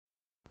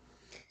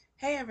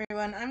Hey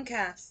everyone, I'm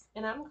Cass,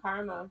 And I'm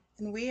Karma,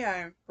 and we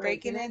are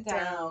breaking breaking it it down.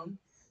 down.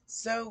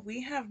 So,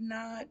 we have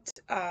not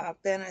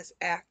been as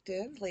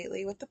active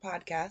lately with the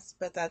podcast,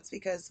 but that's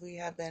because we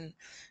have been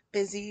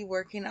busy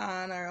working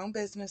on our own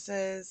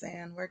businesses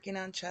and working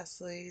on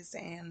Chesley's,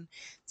 and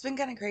it's been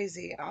kind of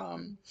crazy.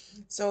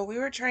 So, we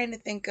were trying to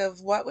think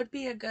of what would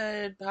be a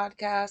good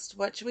podcast,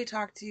 what should we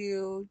talk to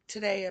you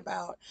today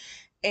about,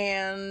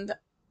 and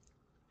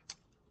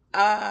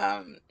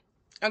um,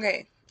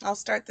 okay, I'll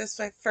start this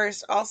by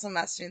first also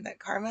mentioning that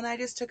Karma and I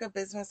just took a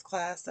business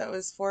class that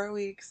was 4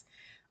 weeks,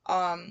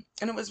 and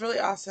it was really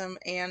awesome.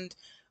 And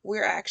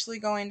we're actually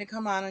going to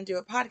come on and do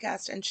a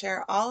podcast and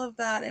share all of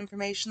that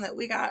information that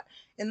we got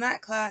in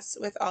that class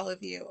with all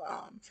of you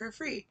for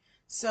free.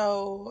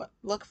 So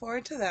look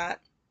forward to that.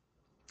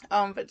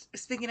 But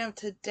speaking of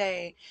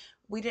today,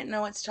 we didn't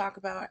know what to talk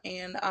about,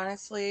 and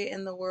honestly,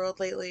 in the world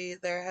lately,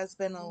 there has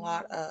been a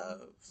lot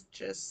of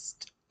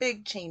just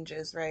big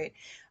changes, right?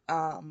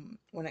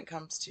 When it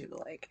comes to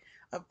like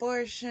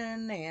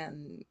abortion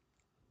and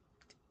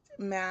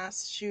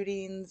mass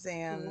shootings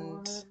and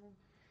War,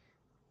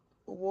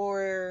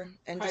 war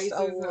and just a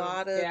prices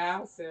of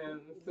gas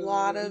and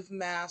lot food. of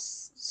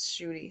mass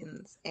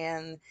shootings.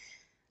 And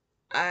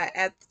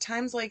at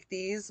times like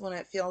these, when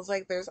it feels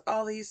like there's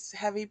all these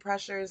heavy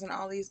pressures and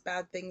all these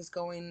bad things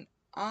going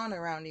on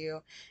around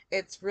you,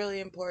 it's really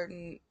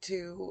important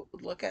to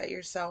look at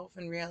yourself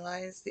and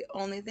realize the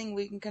only thing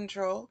we can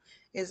control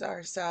is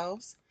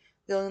ourselves.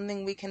 The only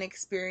thing we can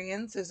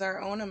experience is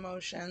our own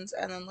emotions,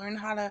 and then learn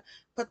how to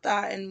put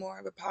that in more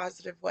of a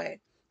positive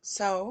way.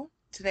 So,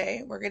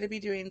 today we're going to be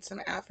doing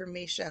some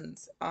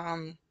affirmations.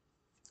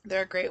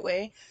 They're a great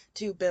way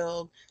to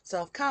build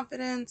self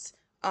confidence,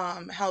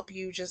 help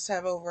you just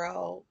have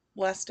overall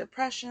less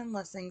depression,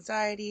 less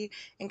anxiety,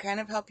 and kind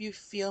of help you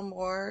feel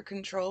more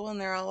control. And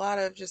there are a lot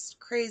of just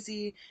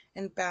crazy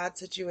and bad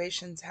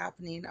situations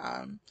happening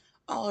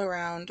all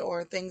around,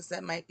 or things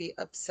that might be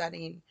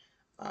upsetting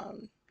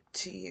um,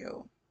 to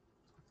you.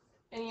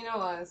 And you know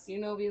us,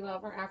 we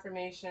love our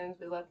affirmations.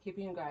 We love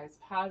keeping you guys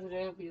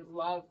positive. We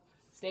love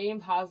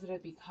staying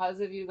positive because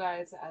of you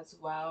guys as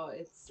well.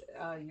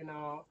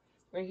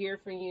 We're here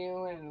for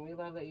you, and we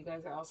love that you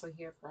guys are also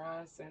here for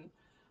us. And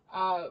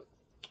uh,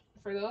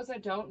 for those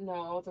that don't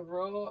know, the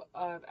rule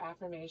of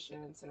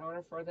affirmations, in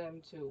order for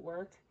them to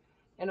work,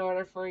 in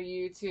order for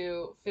you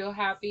to feel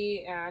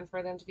happy and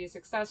for them to be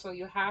successful,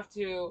 you have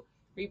to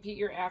repeat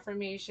your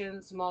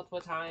affirmations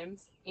multiple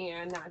times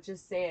and not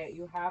just say it.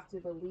 You have to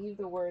believe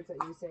the words that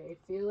you say.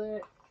 Feel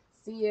it,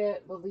 see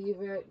it,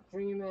 believe it,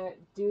 dream it,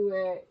 do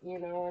it,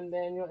 and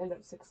then you'll end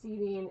up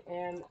succeeding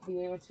and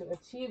be able to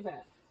achieve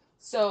it.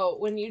 So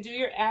when you do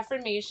your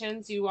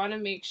affirmations, you want to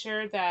make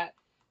sure that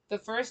the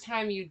first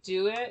time you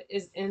do it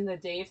is in the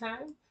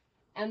daytime,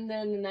 and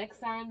then the next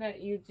time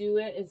that you do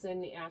it is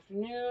in the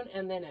afternoon,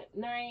 and then at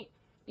night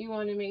you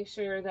want to make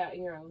sure that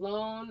you're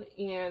alone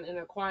and in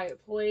a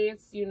quiet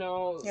place, Yeah,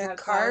 that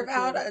carve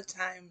out solitude. a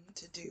time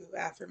to do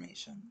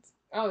affirmations.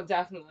 Oh,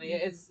 definitely.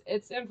 Hmm.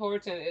 It's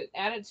important.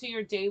 Add it to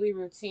your daily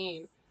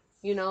routine.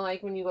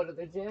 Like when you go to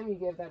the gym, you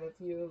give that a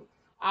few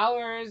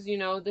hours.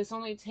 This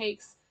only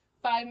takes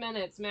 5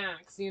 minutes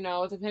max.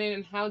 Depending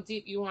on how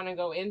deep you want to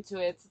go into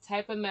it. It's a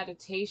type of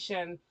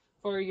meditation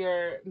for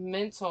your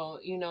mental.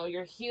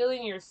 You're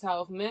healing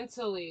yourself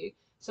mentally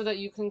so that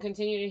you can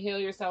continue to heal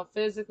yourself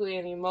physically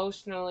and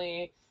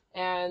emotionally.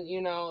 And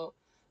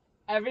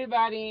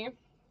everybody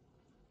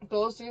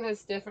goes through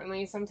this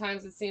differently.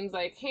 Sometimes it seems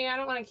like, hey, I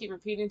don't want to keep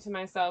repeating to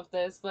myself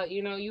this, but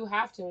you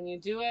have to. When you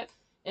do it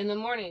in the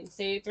morning,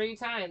 say it 3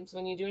 times.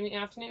 When you do it in the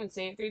afternoon,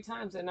 say it 3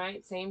 times. At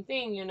night, same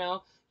thing.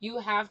 You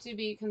have to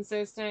be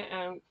consistent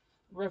and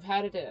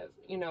repetitive,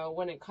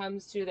 when it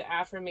comes to the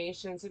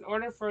affirmations in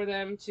order for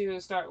them to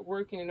start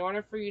working, in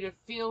order for you to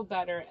feel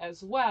better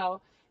as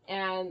well.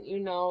 And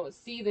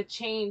see the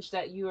change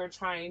that you are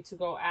trying to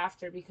go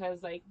after,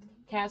 because like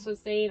Cass was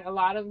saying, a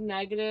lot of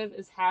negative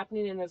is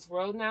happening in this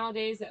world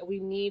nowadays that we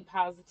need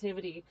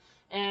positivity.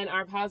 And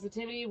our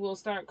positivity will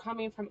start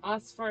coming from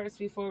us first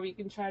before we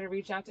can try to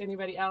reach out to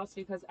anybody else,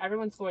 because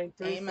everyone's going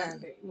through Amen.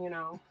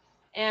 something.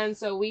 And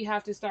so we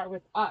have to start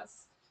with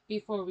us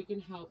before we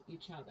can help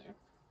each other.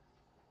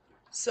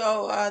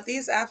 So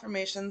these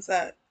affirmations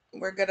that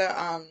we're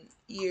gonna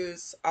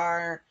use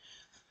are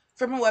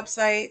from a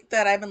website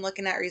that I've been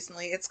looking at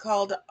recently. It's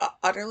called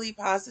Utterly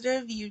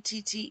Positive,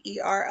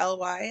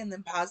 Utterly, and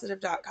then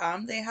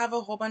positive.com. They have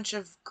a whole bunch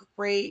of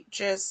great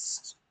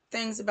just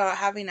things about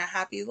having a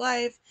happy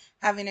life,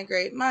 having a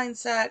great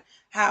mindset,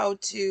 how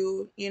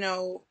to,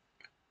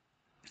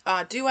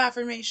 do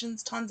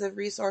affirmations, tons of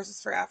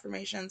resources for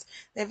affirmations.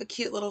 They have a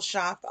cute little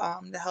shop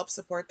to help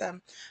support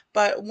them.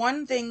 But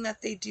one thing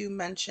that they do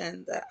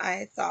mention that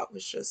I thought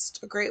was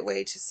just a great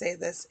way to say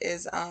this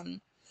is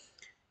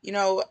you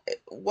know,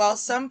 while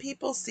some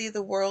people see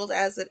the world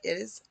as it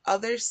is,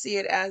 others see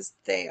it as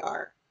they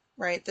are,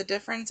 right? The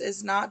difference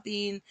is not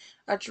being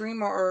a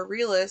dreamer or a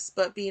realist,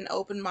 but being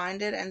open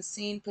minded and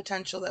seeing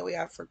potential that we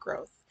have for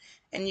growth.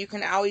 And you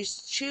can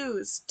always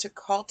choose to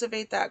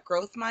cultivate that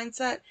growth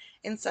mindset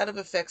instead of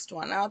a fixed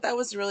one. Now, that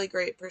was a really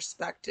great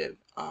perspective,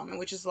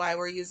 which is why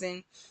we're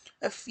using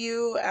a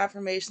few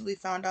affirmations we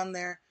found on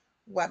their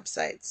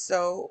website.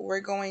 So we're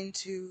going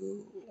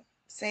to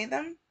say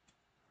them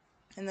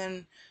and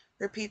then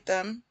repeat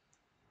them,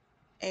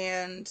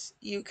 and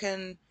you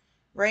can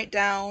write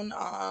down.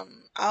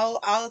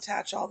 I'll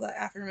attach all the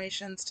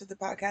affirmations to the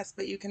podcast,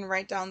 but you can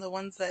write down the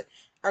ones that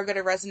are going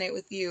to resonate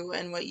with you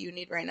and what you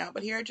need right now.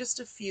 But here are just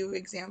a few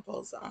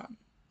examples.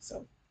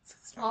 So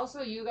let's start.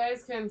 Also, you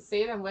guys can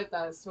say them with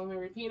us when we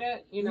repeat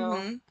it.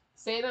 Mm-hmm.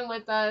 Say them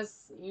with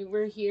us.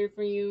 We're here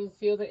for you.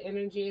 Feel the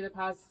energy, the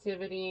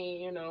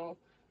positivity.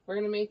 We're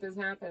gonna make this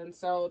happen.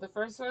 So the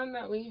first one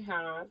that we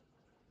have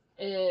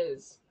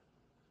is,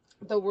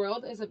 the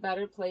world is a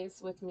better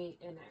place with me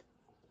in it.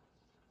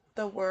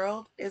 The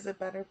world is a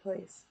better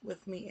place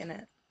with me in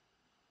it.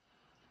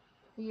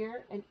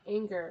 Fear and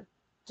anger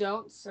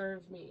don't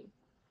serve me.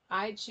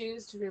 I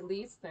choose to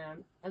release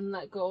them and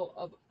let go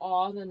of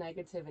all the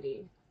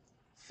negativity.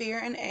 Fear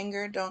and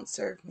anger don't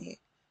serve me.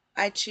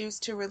 I choose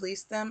to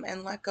release them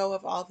and let go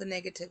of all the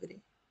negativity.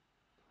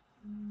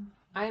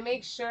 I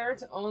make sure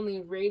to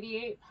only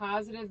radiate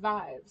positive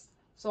vibes,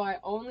 so I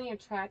only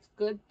attract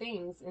good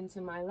things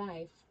into my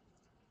life.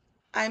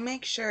 I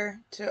make sure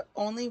to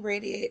only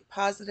radiate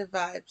positive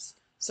vibes,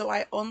 so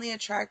I only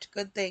attract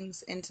good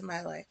things into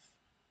my life.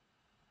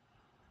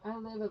 I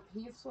live a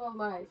peaceful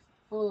life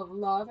full of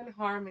love and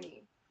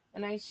harmony,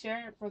 and I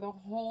share it for the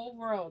whole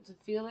world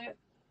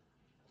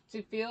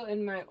to feel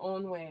in my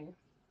own way.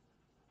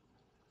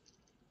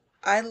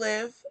 I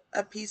live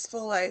a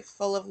peaceful life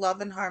full of love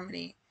and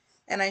harmony,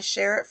 and I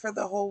share it for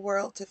the whole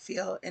world to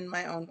feel in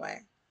my own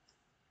way.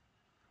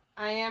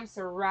 I am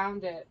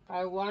surrounded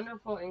by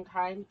wonderful and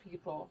kind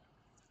people.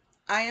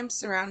 I am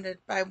surrounded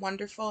by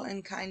wonderful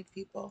and kind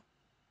people.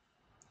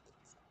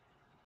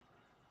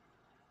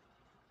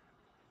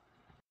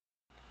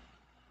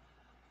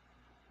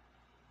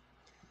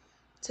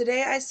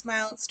 Today I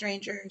smile at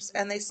strangers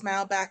and they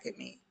smile back at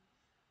me.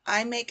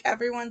 I make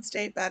everyone's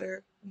day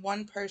better,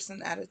 one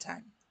person at a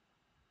time.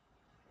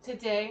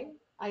 Today,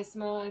 I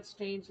smile at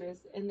strangers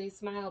and they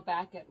smile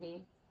back at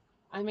me.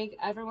 I make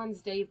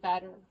everyone's day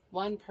better,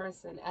 one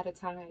person at a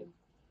time.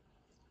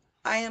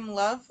 I am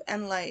love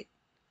and light.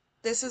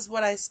 This is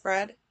what I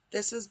spread.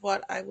 This is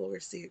what I will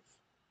receive.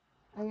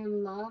 I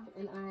am love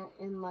and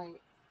I am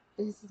light.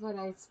 This is what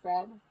I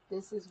spread.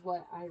 This is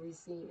what I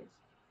receive.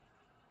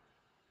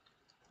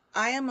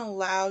 I am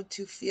allowed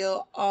to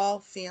feel all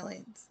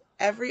feelings.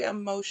 Every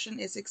emotion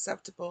is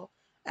acceptable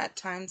at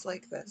times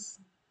like this.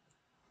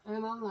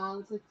 I'm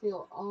allowed to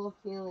feel all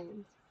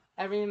feelings.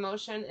 Every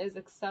emotion is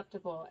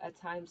acceptable at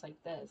times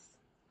like this.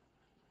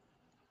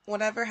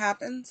 Whatever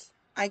happens,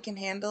 I can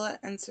handle it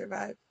and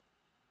survive.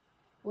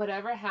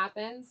 Whatever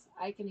happens,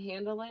 I can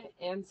handle it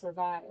and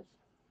survive.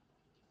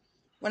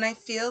 When I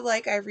feel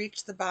like I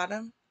reach the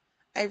bottom,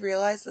 I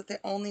realize that the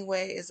only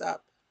way is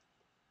up.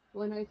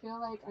 When I feel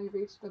like I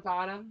reached the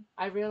bottom,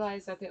 I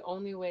realize that the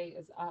only way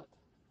is up.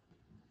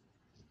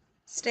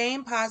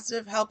 Staying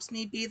positive helps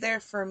me be there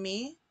for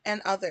me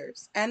and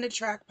others and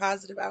attract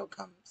positive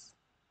outcomes.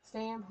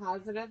 Staying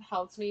positive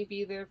helps me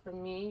be there for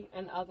me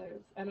and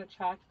others and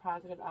attract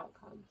positive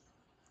outcomes.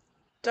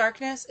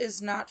 Darkness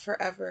is not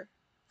forever.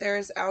 There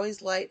is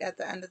always light at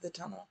the end of the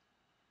tunnel.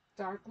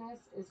 Darkness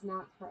is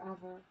not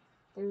forever.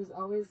 There is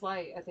always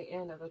light at the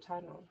end of the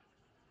tunnel.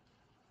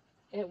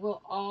 It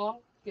will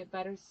all get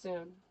better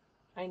soon.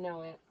 I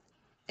know it.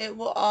 It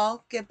will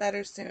all get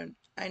better soon.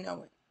 I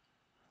know it.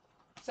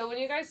 So when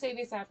you guys say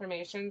these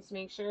affirmations,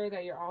 make sure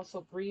that you're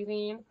also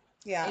breathing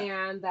Yeah.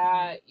 and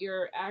that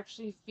you're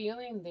actually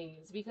feeling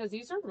these, because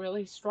these are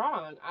really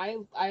strong.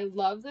 I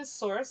love this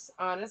source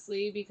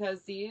honestly,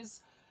 because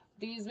these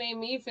made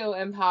me feel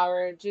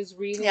empowered just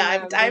reading Yeah,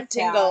 them I this have fast.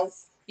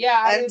 tingles. Yeah,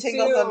 I I have did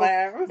tingles on my too.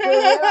 arm. For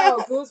real,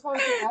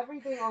 goosebumps and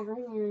everything over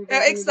here just in the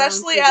damn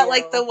Especially at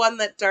like the studio. one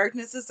that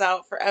darkness is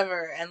out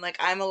forever and like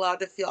I'm allowed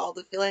to feel all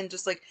the feeling,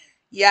 just like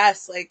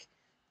yes, like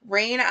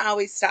rain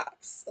always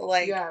stops.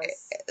 Like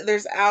Yes,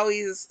 there's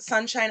always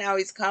sunshine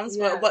always comes,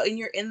 but yes. when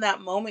you're in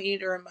that moment you need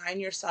to remind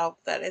yourself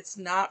that it's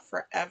not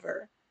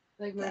forever.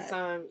 Like my That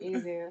song,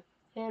 Easier.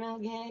 It'll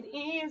get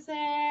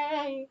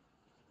easy.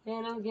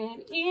 It'll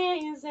get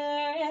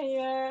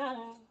easier.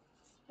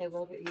 It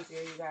will get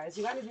easier, you guys.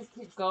 You gotta just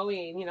keep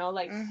going,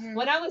 like mhm.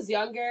 when I was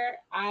younger,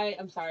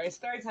 I'm sorry,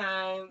 story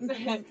time.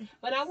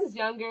 When I was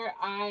younger,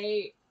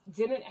 I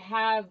didn't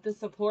have the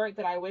support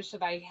that I wish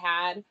that I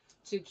had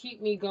to keep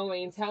me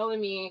going,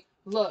 telling me,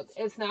 look,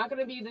 it's not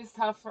gonna be this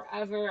tough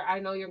forever. I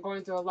know you're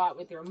going through a lot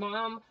with your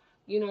mom,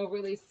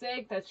 really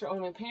sick. That's your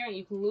only parent.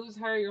 You can lose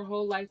her. Your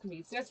whole life can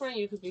be different.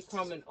 You could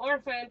become an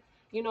orphan,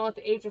 at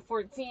the age of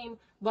 14,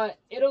 but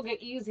it'll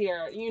get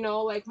easier.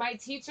 Like my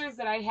teachers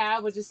that I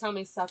had would just tell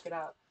me, suck it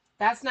up.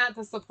 That's not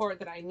the support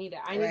that I needed.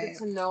 I needed Right.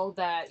 to know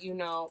that,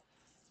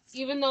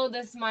 even though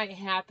this might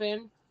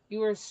happen,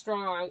 you are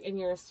strong and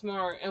you're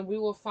smart, and we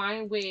will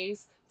find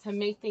ways to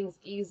make things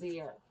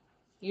easier.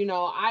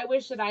 I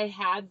wish that I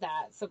had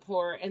that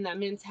support and that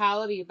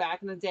mentality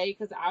back in the day,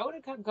 because I would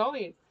have kept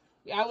going.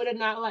 I would have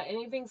not let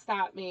anything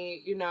stop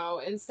me.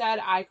 Instead,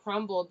 I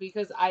crumbled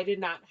because I did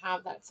not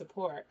have that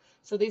support.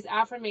 So these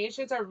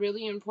affirmations are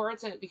really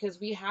important because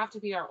we have to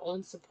be our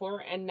own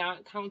support and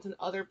not count on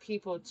other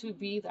people to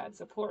be that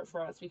support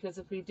for us. Because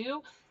if we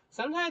do,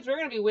 sometimes we're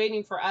going to be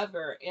waiting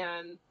forever.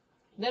 And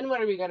then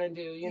what are we going to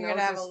do? You're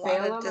gonna have a Just lot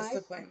fail of in life?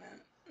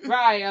 disappointment.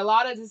 Right. A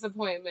lot of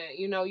disappointment.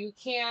 You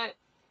can't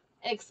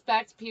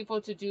expect people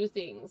to do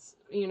things.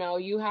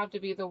 You have to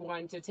be the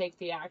one to take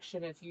the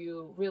action if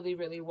you really,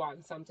 really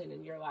want something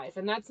in your life.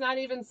 And that's not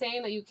even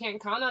saying that you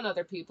can't count on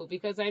other people,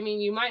 because I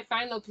mean, you might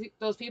find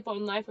those people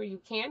in life where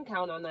you can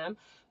count on them,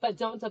 but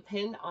don't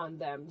depend on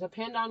them.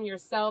 Depend on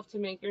yourself to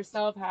make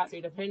yourself happy.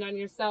 Depend on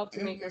yourself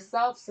to make Hmm.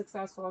 yourself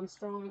successful and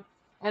strong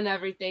and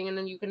everything. And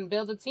then you can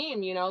build a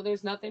team.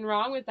 There's nothing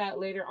wrong with that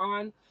later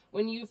on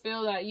when you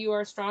feel that you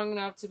are strong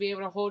enough to be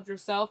able to hold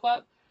yourself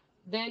up.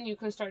 Then you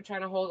can start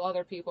trying to hold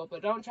other people.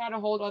 But don't try to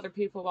hold other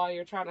people while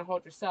you're trying to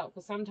hold yourself,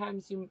 because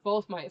sometimes you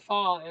both might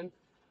fall, and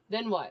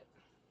then what?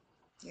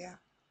 Yeah.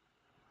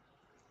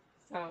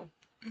 So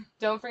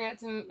don't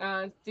forget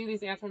to do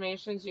these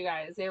affirmations, you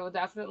guys. They will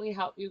definitely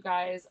help you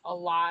guys a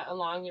lot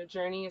along your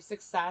journey of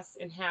success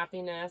and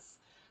happiness.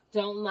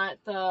 Don't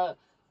let the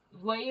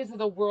ways of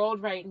the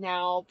world right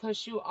now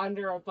push you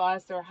under a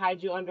bus or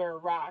hide you under a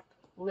rock.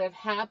 Live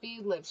happy,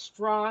 live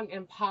strong,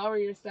 empower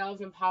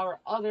yourselves, empower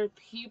other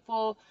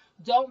people.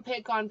 Don't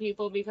pick on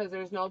people, because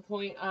there's no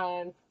point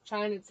on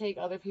trying to take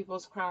other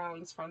people's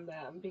crowns from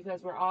them,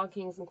 because we're all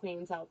kings and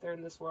queens out there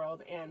in this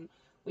world, and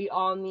we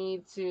all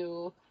need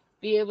to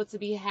be able to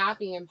be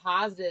happy and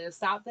positive.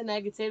 Stop the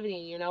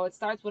negativity. It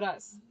starts with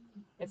us.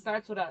 It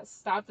starts with us.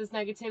 Stop this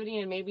negativity,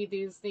 and maybe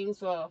these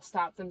things will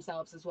stop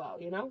themselves as well.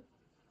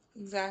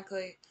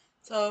 Exactly.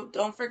 So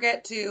don't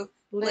forget to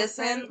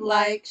listen, Listen,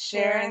 like, like,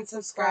 share, share, and and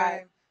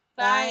subscribe. subscribe.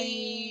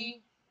 Bye.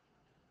 Bye.